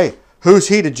 Well, hey, who's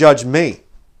he to judge me?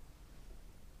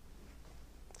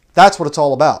 That's what it's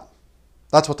all about.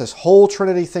 That's what this whole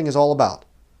Trinity thing is all about.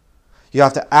 You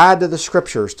have to add to the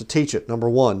scriptures to teach it, number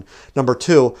one. Number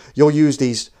two, you'll use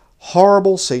these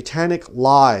horrible satanic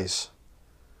lies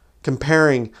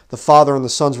comparing the Father and the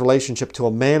Son's relationship to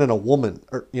a man and a woman,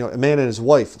 or a man and his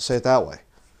wife, let's say it that way.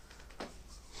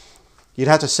 You'd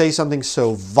have to say something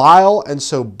so vile and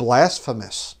so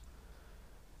blasphemous.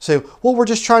 Say, well, we're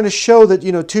just trying to show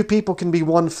that, two people can be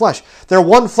one flesh. They're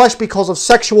one flesh because of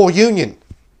sexual union.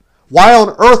 Why on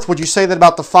earth would you say that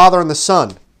about the Father and the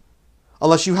Son?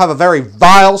 Unless you have a very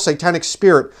vile satanic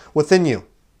spirit within you.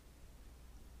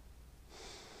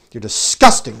 You're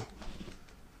disgusting.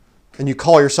 And you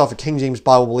call yourself a King James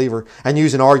Bible believer and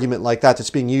use an argument like that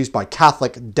that's being used by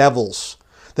Catholic devils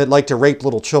that like to rape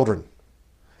little children.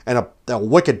 And a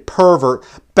wicked pervert,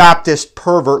 Baptist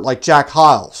pervert like Jack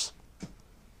Hiles.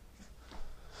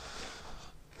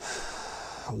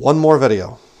 One more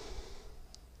video.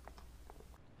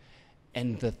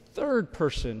 And the third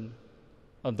person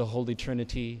of the Holy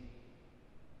Trinity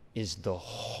is the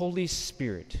Holy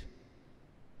Spirit,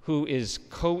 who is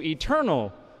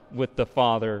co-eternal with the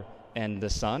Father and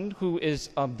the Son, who is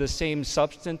of the same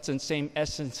substance and same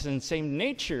essence and same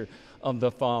nature of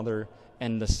the Father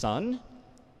and the Son.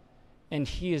 And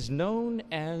he is known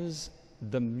as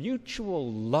the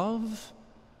mutual love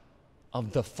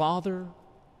of the Father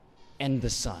and the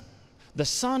Son. The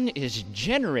Son is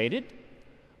generated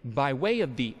by way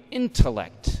of the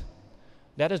intellect.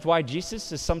 That is why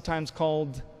Jesus is sometimes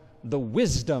called the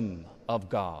wisdom of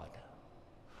God,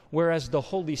 whereas the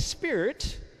Holy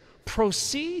Spirit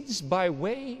proceeds by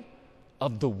way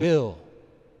of the will.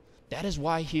 That is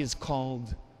why he is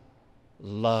called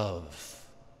love.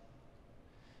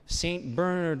 Saint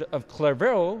Bernard of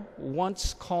Clairvaux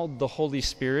once called the Holy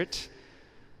Spirit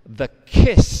the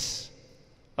kiss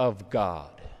of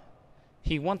God.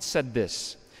 He once said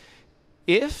this: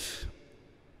 if,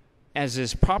 as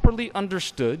is properly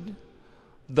understood,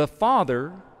 the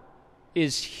Father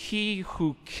is he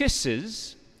who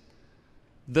kisses,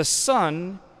 the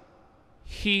Son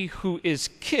he who is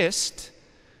kissed,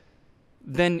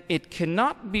 then it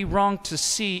cannot be wrong to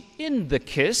see in the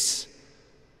kiss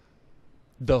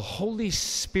the Holy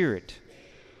Spirit,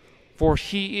 for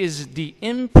he is the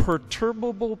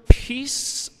imperturbable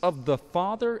peace of the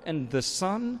Father and the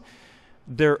Son,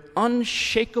 their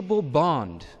unshakable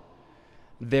bond,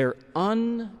 their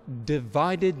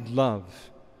undivided love,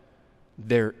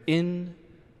 their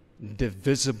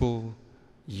indivisible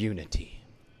unity.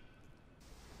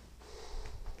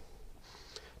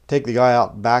 Take the guy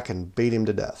out back and beat him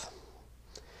to death.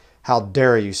 How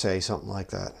dare you say something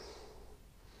like that?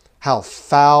 How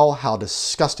foul, how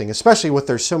disgusting, especially with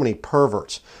there's so many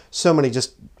perverts, so many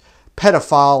just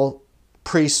pedophile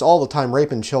priests all the time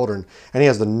raping children, and he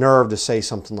has the nerve to say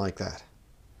something like that.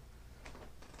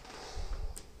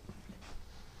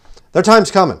 Their time's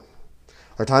coming.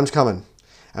 Their time's coming.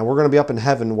 And we're going to be up in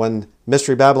heaven when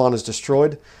Mystery Babylon is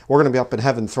destroyed. We're going to be up in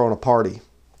heaven throwing a party,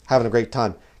 having a great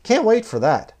time. Can't wait for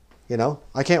that.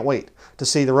 I can't wait to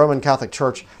see the Roman Catholic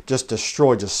Church just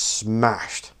destroyed, just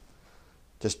smashed.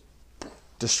 Just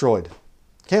destroyed.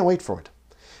 Can't wait for it.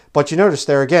 But you notice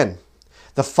there again,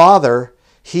 the Father,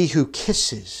 he who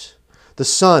kisses. The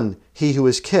Son, he who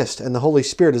is kissed. And the Holy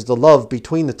Spirit is the love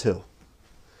between the two.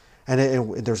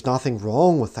 And there's nothing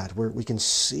wrong with that. We can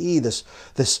see this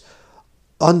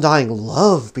undying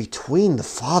love between the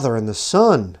Father and the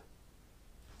Son.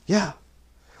 Yeah.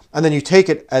 And then you take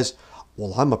it as,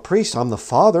 well, I'm a priest, I'm the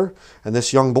Father, and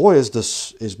this young boy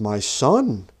is my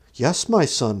son. Yes, my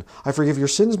son. I forgive your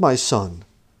sins, my son.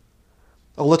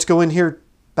 Oh, let's go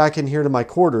back in here to my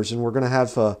quarters, and we're going to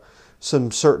have some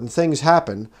certain things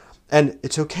happen. And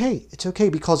it's okay. It's okay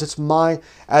because it's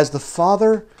as the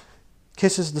Father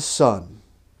kisses the Son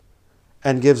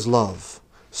and gives love,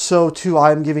 so too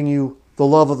I am giving you the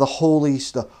love of the Holy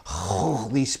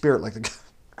Spirit, like the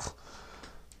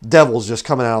devil's just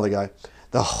coming out of the guy.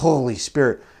 The Holy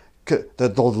Spirit, the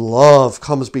love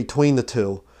comes between the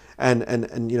two,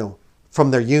 and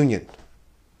from their union.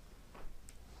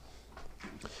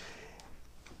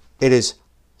 It is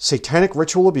satanic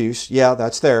ritual abuse. Yeah,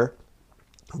 that's there.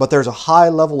 But there's a high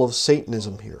level of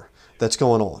Satanism here that's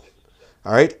going on.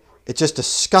 All right? It just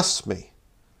disgusts me.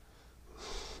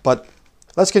 But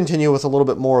let's continue with a little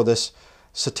bit more of this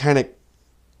satanic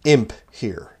imp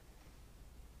here.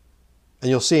 And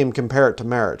you'll see him compare it to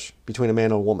marriage between a man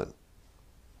and a woman.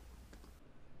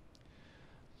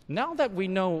 Now that we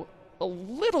know a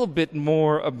little bit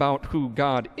more about who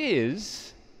God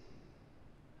is,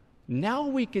 now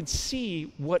we could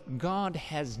see what God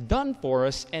has done for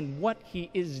us and what he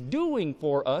is doing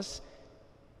for us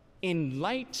in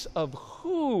light of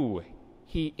who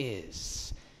he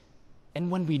is.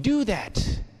 And when we do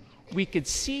that, we could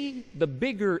see the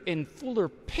bigger and fuller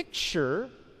picture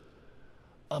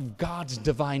of God's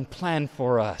divine plan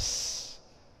for us.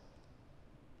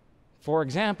 For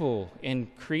example, in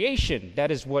creation,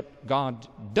 that is what God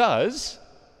does.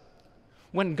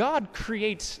 When God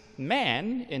creates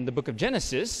man in the book of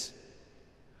Genesis,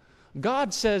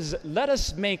 God says, let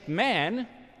us make man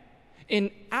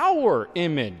in our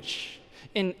image,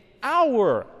 in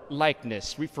our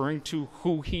likeness, referring to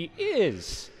who he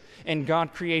is. And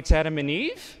God creates Adam and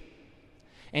Eve,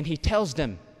 and he tells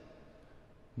them,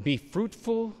 be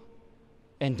fruitful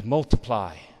and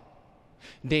multiply.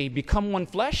 They become one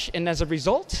flesh, and as a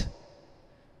result,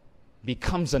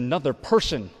 becomes another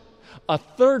person, a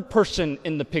third person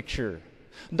in the picture.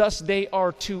 Thus, they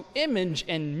are to image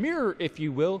and mirror, if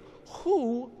you will,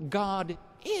 who God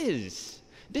is.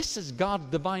 This is God's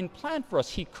divine plan for us.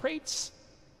 He creates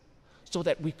so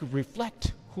that we could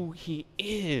reflect who he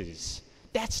is.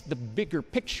 That's the bigger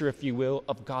picture, if you will,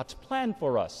 of God's plan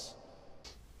for us.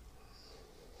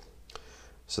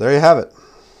 So there you have it.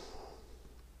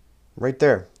 Right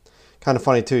there. Kind of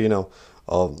funny too, you know,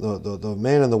 the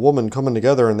man and the woman coming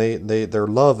together, and their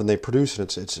love, and they produce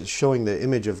it. It's showing the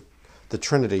image of the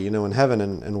Trinity, you know, in heaven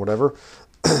and whatever.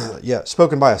 Yeah,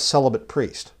 spoken by a celibate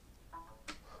priest.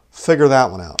 Figure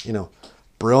that one out, you know.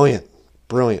 Brilliant,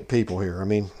 brilliant people here. I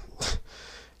mean,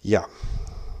 yeah.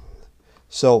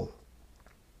 So,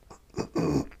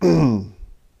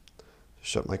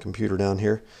 shut my computer down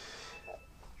here.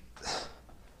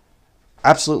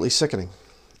 Absolutely sickening.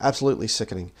 Absolutely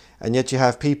sickening. And yet you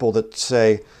have people that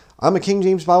say, I'm a King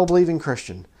James Bible believing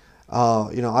Christian.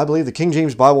 You know, I believe the King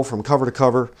James Bible from cover to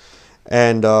cover.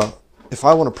 And if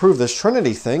I want to prove this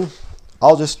Trinity thing,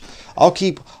 I'll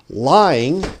keep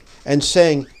lying and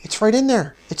saying, it's right in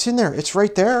there. It's in there. It's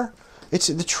right there.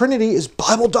 The Trinity is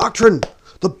Bible doctrine.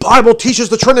 The Bible teaches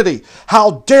the Trinity.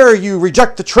 How dare you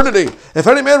reject the Trinity? If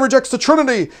any man rejects the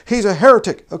Trinity, he's a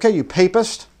heretic. Okay, you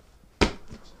papist.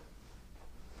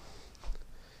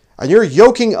 And you're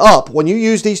yoking up, when you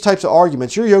use these types of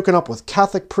arguments, you're yoking up with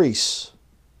Catholic priests.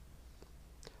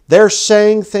 They're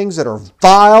saying things that are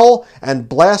vile and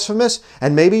blasphemous,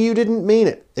 and maybe you didn't mean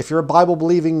it. If you're a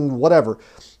Bible-believing whatever,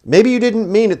 maybe you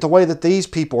didn't mean it the way that these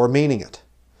people are meaning it.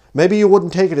 Maybe you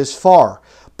wouldn't take it as far.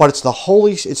 But it's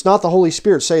not the Holy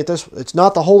Spirit. Say it this, it's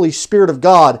not the Holy Spirit of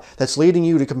God that's leading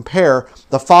you to compare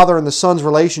the Father and the Son's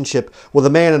relationship with a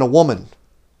man and a woman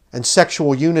and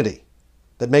sexual unity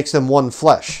that makes them one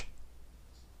flesh.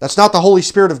 That's not the Holy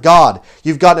Spirit of God.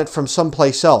 You've gotten it from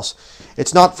someplace else.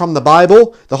 It's not from the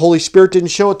Bible. The Holy Spirit didn't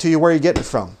show it to you. Where are you getting it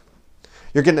from?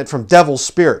 You're getting it from devil's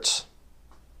spirits.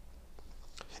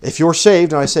 If you're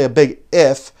saved, and I say a big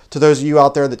if to those of you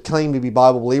out there that claim to be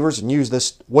Bible believers and use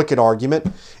this wicked argument,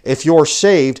 if you're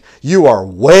saved, you are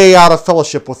way out of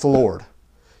fellowship with the Lord.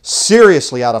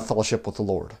 Seriously out of fellowship with the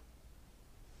Lord.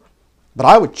 But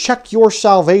I would check your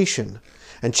salvation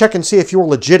and check and see if you're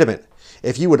legitimate,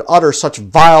 if you would utter such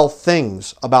vile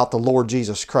things about the Lord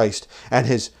Jesus Christ and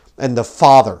the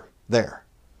Father there.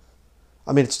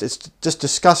 I mean, it's just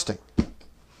disgusting.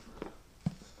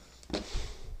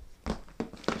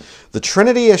 The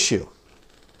Trinity issue.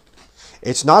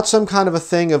 It's not some kind of a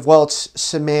thing of, well, it's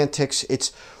semantics,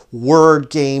 it's word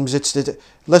games.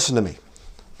 Listen to me.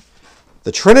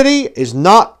 The Trinity is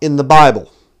not in the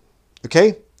Bible.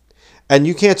 Okay? And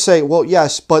you can't say, well,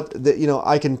 yes, but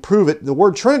I can prove it. The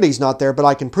word Trinity is not there, but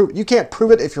I can prove it. You can't prove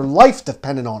it if your life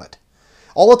depended on it.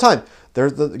 All the time.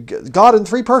 There's God in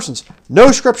three persons.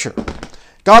 No scripture.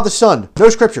 God the Son. No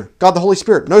scripture. God the Holy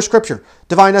Spirit. No scripture.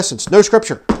 Divine essence. No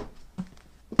scripture.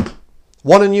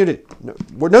 One in unity.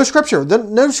 No scripture.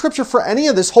 No scripture for any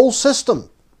of this whole system.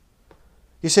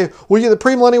 You say, well, you're the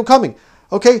premillennial coming.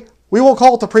 Okay, we won't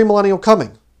call it the premillennial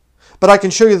coming. But I can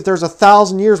show you that there's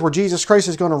 1,000 years where Jesus Christ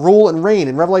is going to rule and reign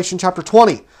in Revelation chapter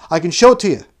 20. I can show it to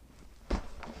you.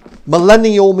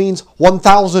 Millennial means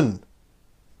 1,000.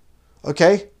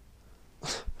 Okay?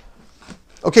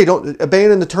 Okay, don't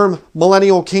abandon the term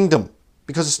millennial kingdom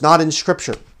because it's not in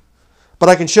Scripture. But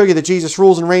I can show you that Jesus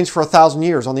rules and reigns for 1,000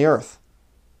 years on the earth.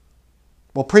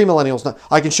 Well, premillennial's not.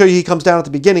 I can show you he comes down at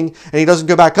the beginning and he doesn't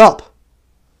go back up.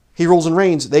 He rules and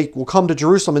reigns. They will come to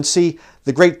Jerusalem and see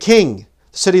the great king.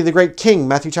 The city of the great king,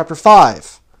 Matthew chapter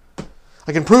 5.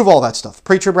 I can prove all that stuff.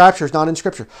 Pre-trib rapture is not in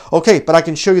Scripture. Okay, but I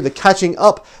can show you the catching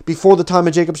up before the time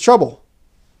of Jacob's trouble.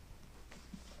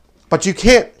 But you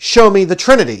can't show me the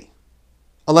Trinity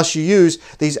unless you use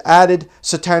these added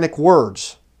satanic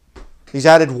words. These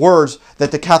added words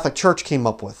that the Catholic Church came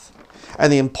up with.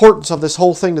 And the importance of this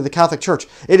whole thing to the Catholic Church.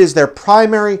 It is their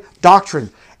primary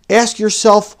doctrine. Ask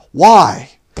yourself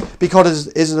why. Because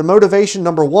is it a motivation?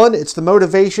 Number one, it's the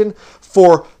motivation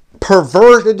for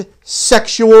perverted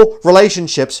sexual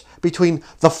relationships between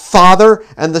the Father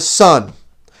and the Son.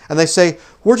 And they say,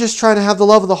 we're just trying to have the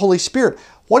love of the Holy Spirit.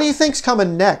 What do you think's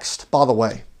coming next, by the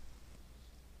way?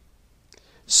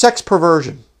 Sex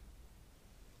perversion.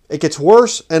 It gets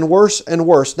worse and worse and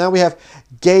worse. Now we have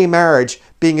gay marriage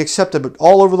being accepted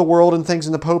all over the world and things,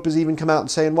 and the Pope has even come out and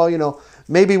saying, well, you know,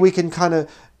 maybe we can kind of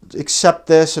accept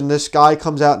this, and this guy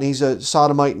comes out and he's a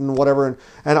sodomite and whatever,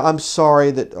 and I'm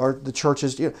sorry that the church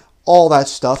is, you know, all that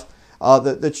stuff.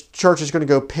 The church is going to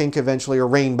go pink eventually, or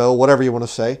rainbow, whatever you want to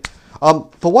say.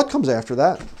 But what comes after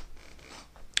that?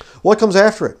 What comes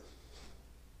after it?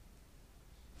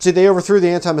 See, they overthrew the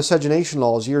anti-miscegenation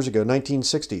laws years ago,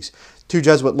 1960s. 2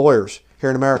 Jesuit lawyers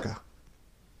here in America.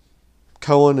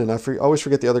 Cohen, and I always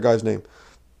forget the other guy's name.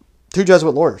 2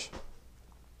 Jesuit lawyers.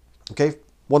 Okay,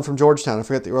 one from Georgetown. I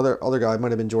forget the other guy.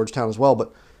 Might have been Georgetown as well.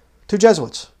 But 2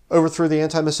 Jesuits overthrew the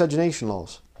anti-miscegenation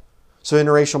laws. So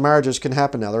interracial marriages can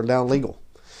happen now. They're now legal.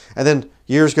 And then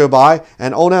years go by,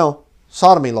 and oh no,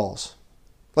 sodomy laws.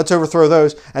 Let's overthrow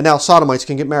those, and now sodomites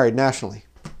can get married nationally.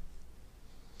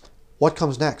 What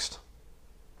comes next?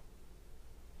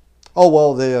 Oh,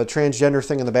 well, the transgender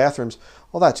thing in the bathrooms.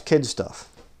 Well, that's kid stuff.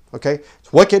 Okay?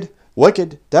 It's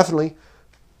wicked, definitely.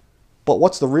 But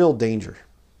what's the real danger?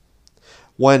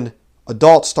 When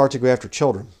adults start to go after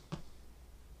children.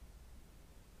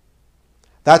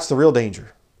 That's the real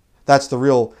danger. That's the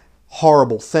real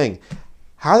horrible thing.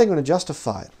 How are they going to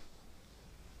justify it?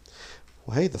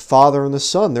 Well, hey, the Father and the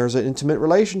Son, there's an intimate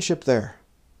relationship there.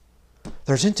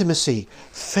 There's intimacy,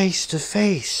 face to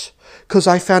face. Because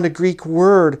I found a Greek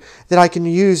word that I can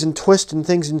use and twist and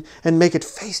things and make it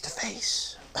face to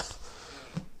face.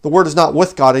 The word is not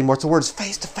with God anymore. It's the word is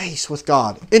face to face with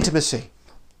God. Intimacy.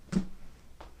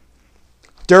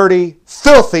 Dirty,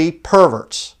 filthy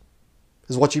perverts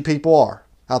is what you people are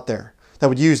out there that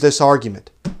would use this argument.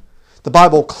 The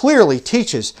Bible clearly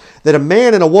teaches that a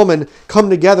man and a woman come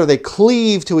together, they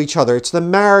cleave to each other. It's the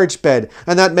marriage bed,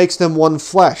 and that makes them one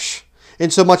flesh.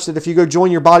 Insomuch that if you go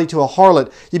join your body to a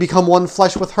harlot, you become one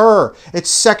flesh with her. It's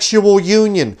sexual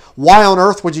union. Why on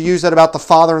earth would you use that about the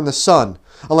Father and the Son?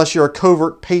 Unless you're a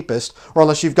covert papist, or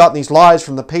unless you've gotten these lies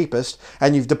from the papist,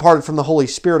 and you've departed from the Holy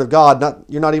Spirit of God,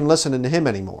 you're not even listening to Him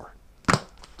anymore.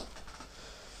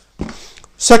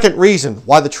 Second reason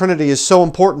why the Trinity is so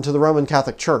important to the Roman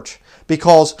Catholic Church.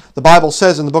 Because the Bible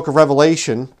says in the book of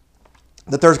Revelation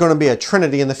that there's going to be a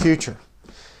Trinity in the future.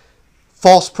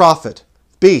 False prophet,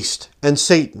 beast, and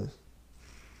Satan.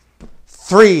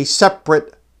 3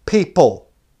 separate people.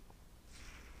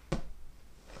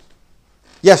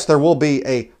 Yes, there will be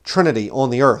a Trinity on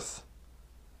the earth,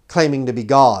 claiming to be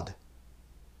God.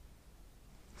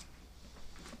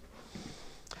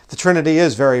 The Trinity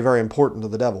is very, very important to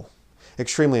the devil.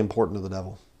 Extremely important to the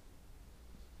devil.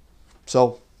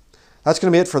 So, that's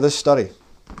going to be it for this study.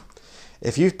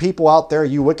 If you people out there,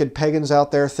 you wicked pagans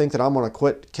out there, think that I'm going to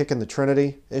quit kicking the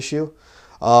Trinity issue,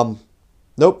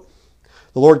 nope.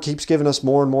 The Lord keeps giving us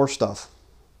more and more stuff.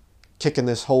 Kicking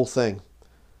this whole thing.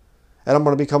 And I'm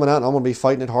going to be coming out and I'm going to be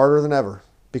fighting it harder than ever.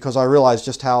 Because I realize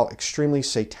just how extremely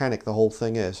satanic the whole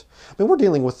thing is. I mean, we're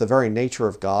dealing with the very nature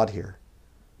of God here.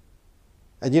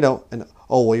 And you know,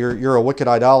 oh, well, you're a wicked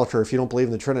idolater if you don't believe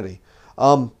in the Trinity.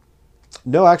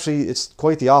 No, actually, it's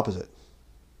quite the opposite.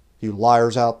 You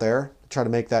liars out there try to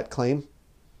make that claim.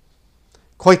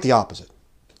 Quite the opposite.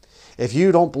 If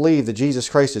you don't believe that Jesus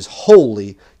Christ is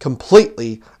wholly,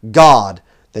 completely God,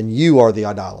 then you are the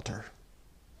idolater.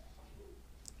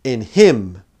 In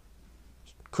Him,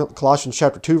 Colossians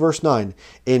chapter 2, verse 9,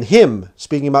 in Him,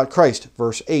 speaking about Christ,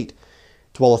 verse 8,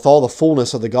 dwelleth all the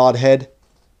fullness of the Godhead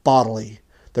bodily.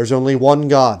 There's only one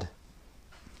God.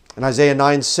 In Isaiah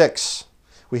 9, 6,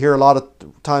 we hear a lot of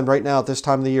time right now at this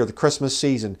time of the year, the Christmas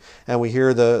season, and we hear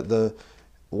is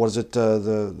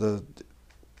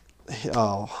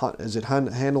it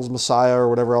Handel's Messiah or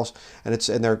whatever else, and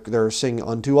they're singing,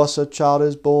 unto us a child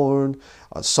is born,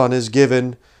 a son is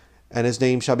given, and His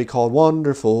name shall be called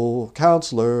Wonderful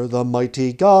Counselor, the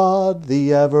Mighty God,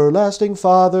 the Everlasting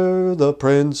Father, the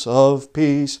Prince of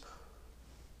Peace.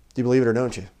 Do you believe it or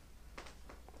don't you?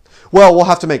 Well, we'll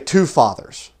have to make 2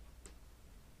 fathers.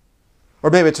 Or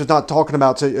maybe it's not talking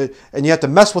about, and you have to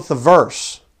mess with the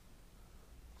verse.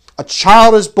 A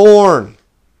child is born.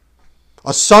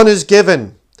 A son is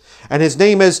given. And His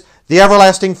name is the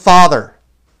Everlasting Father.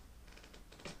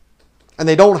 And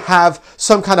they don't have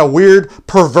some kind of weird,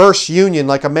 perverse union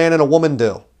like a man and a woman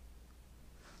do.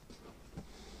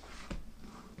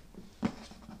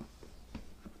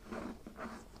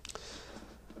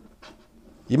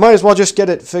 You might as well just get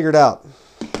it figured out.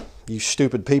 You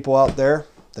stupid people out there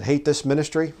that hate this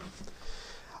ministry.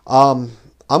 I'm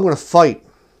going to fight.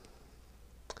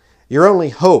 Your only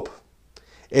hope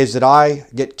is that I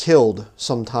get killed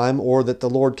sometime or that the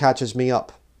Lord catches me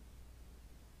up.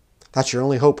 That's your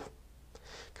only hope.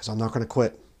 Because I'm not going to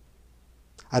quit.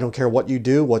 I don't care what you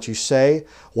do, what you say,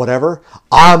 whatever.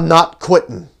 I'm not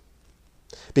quitting.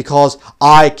 Because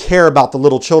I care about the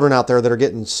little children out there that are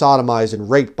getting sodomized and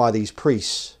raped by these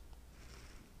priests.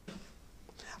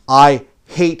 I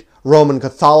hate Roman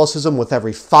Catholicism with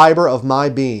every fiber of my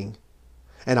being.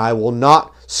 And I will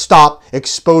not stop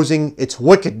exposing its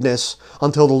wickedness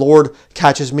until the Lord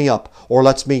catches me up or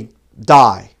lets me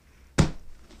die.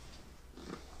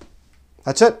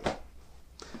 That's it.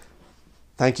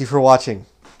 Thank you for watching.